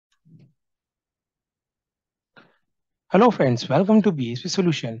Hello friends, welcome to BISP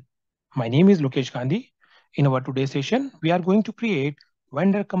Solution. My name is Lokesh Gandhi. In our today's session, we are going to create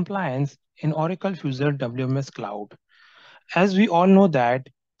vendor compliance in Oracle Fusion WMS Cloud. As we all know that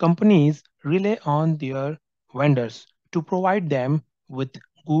companies rely on their vendors to provide them with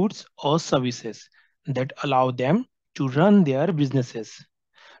goods or services that allow them to run their businesses.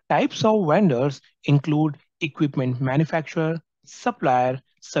 Types of vendors include equipment manufacturer, supplier,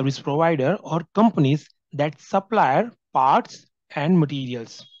 service provider, or companies that supply parts and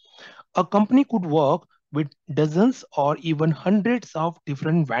materials. A company could work with dozens or even hundreds of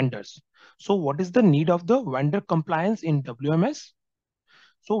different vendors. So, what is the need of the vendor compliance in WMS?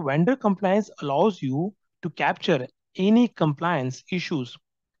 So, vendor compliance allows you to capture any compliance issues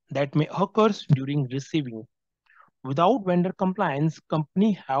that may occur during receiving. Without vendor compliance,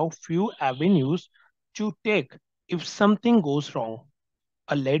 companies have few avenues to take if something goes wrong,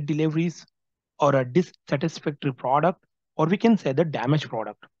 a late deliveries or a dissatisfactory product, or we can say the damaged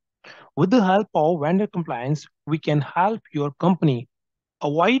product. With the help of vendor compliance, we can help your company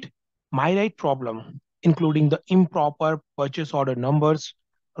avoid myriad problem, including the improper purchase order numbers,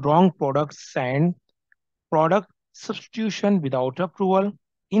 wrong products and product substitution without approval,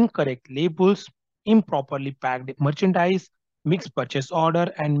 incorrect labels, improperly packed merchandise, mixed purchase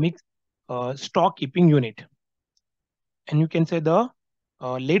order, and mixed stock keeping unit. And you can say the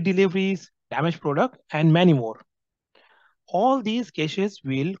late deliveries, damaged product, and many more. All these cases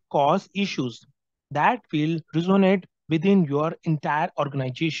will cause issues that will resonate within your entire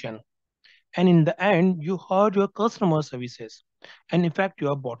organization. And in the end, you hurt your customer services and affect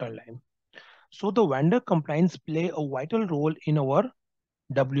your bottom line. So the vendor compliance play a vital role in our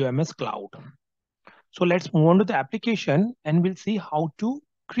WMS cloud. So let's move on to the application and we'll see how to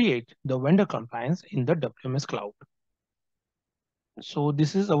create the vendor compliance in the WMS cloud. So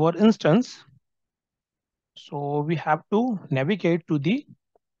this is our instance. So we have to navigate to the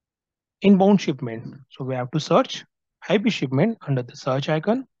inbound shipment. So we have to search IP shipment under the search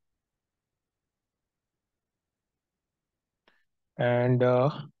icon and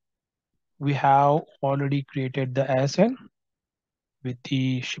we have already created the ASN with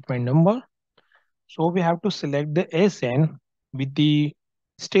the shipment number. So we have to select the ASN with the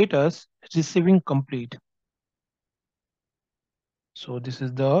status receiving complete. So this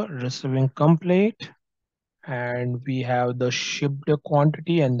is the receiving complete and we have the shipped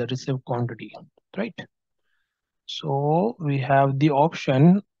quantity and the received quantity, right? So we have the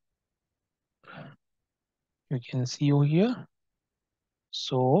option you can see over here.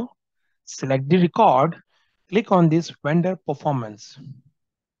 So select the record, click on this vendor performance.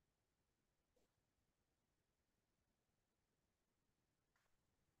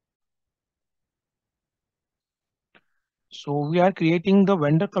 So we are creating the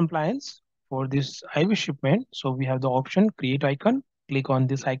vendor compliance for this IV shipment. So we have the option create icon, click on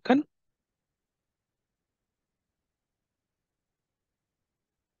this icon.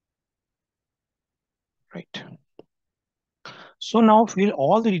 Right. So now fill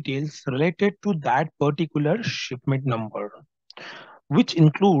all the details related to that particular shipment number, which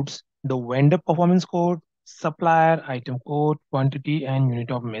includes the vendor performance code, supplier item code, quantity, and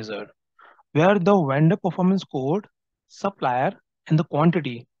unit of measure, where the vendor performance code, supplier, and the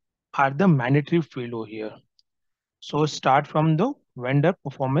quantity are the mandatory field over here. So start from the vendor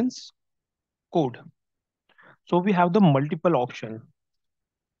performance code. So we have the multiple option.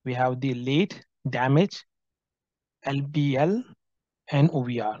 We have the late, damage, LBL, and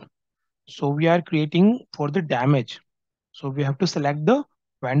OVR. So we are creating for the damage. So we have to select the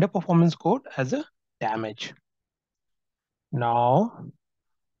vendor performance code as a damage. Now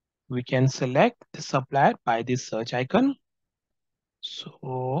we can select the supplier by this search icon.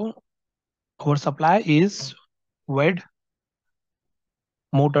 So our supplier is WED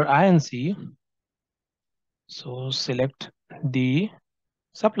Motor INC. So select the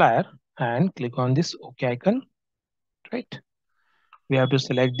supplier and click on this OK icon, right? We have to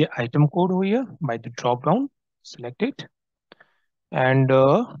select the item code over here by the drop down, select it. And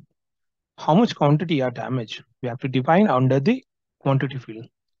how much quantity are damaged? We have to define under the quantity field.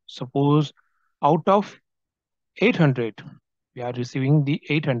 Suppose out of 800, we are receiving the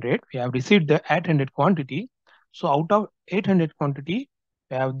 800, we have received the 800 quantity. So out of 800 quantity,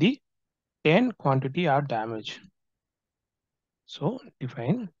 we have the 10 quantity are damaged. So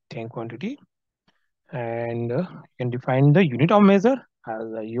define 10 quantity and you can define the unit of measure as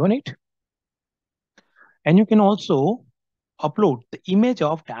a unit. And you can also upload the image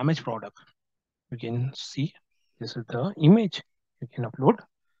of damaged product. You can see this is the image you can upload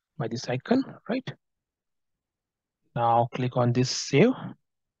by this icon, right? Now click on this save,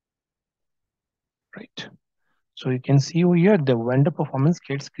 right? So you can see over here, the vendor performance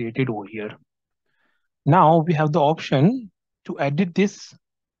gets created over here. Now we have the option to edit this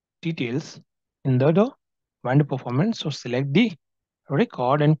details in the vendor performance. So select the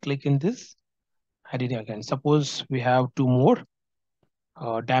record and click in this editing again. Suppose we have two more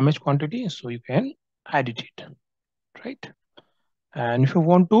damage quantity, so you can edit it, right? And if you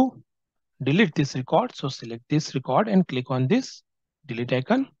want to delete this record, so select this record and click on this delete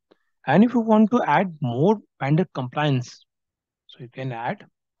icon. And if you want to add more vendor compliance, so you can add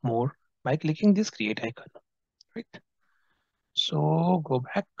more by clicking this create icon, right? So go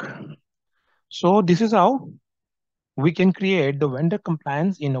back. So this is how we can create the vendor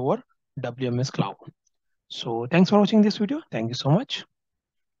compliance in our WMS cloud. So thanks for watching this video. Thank you so much.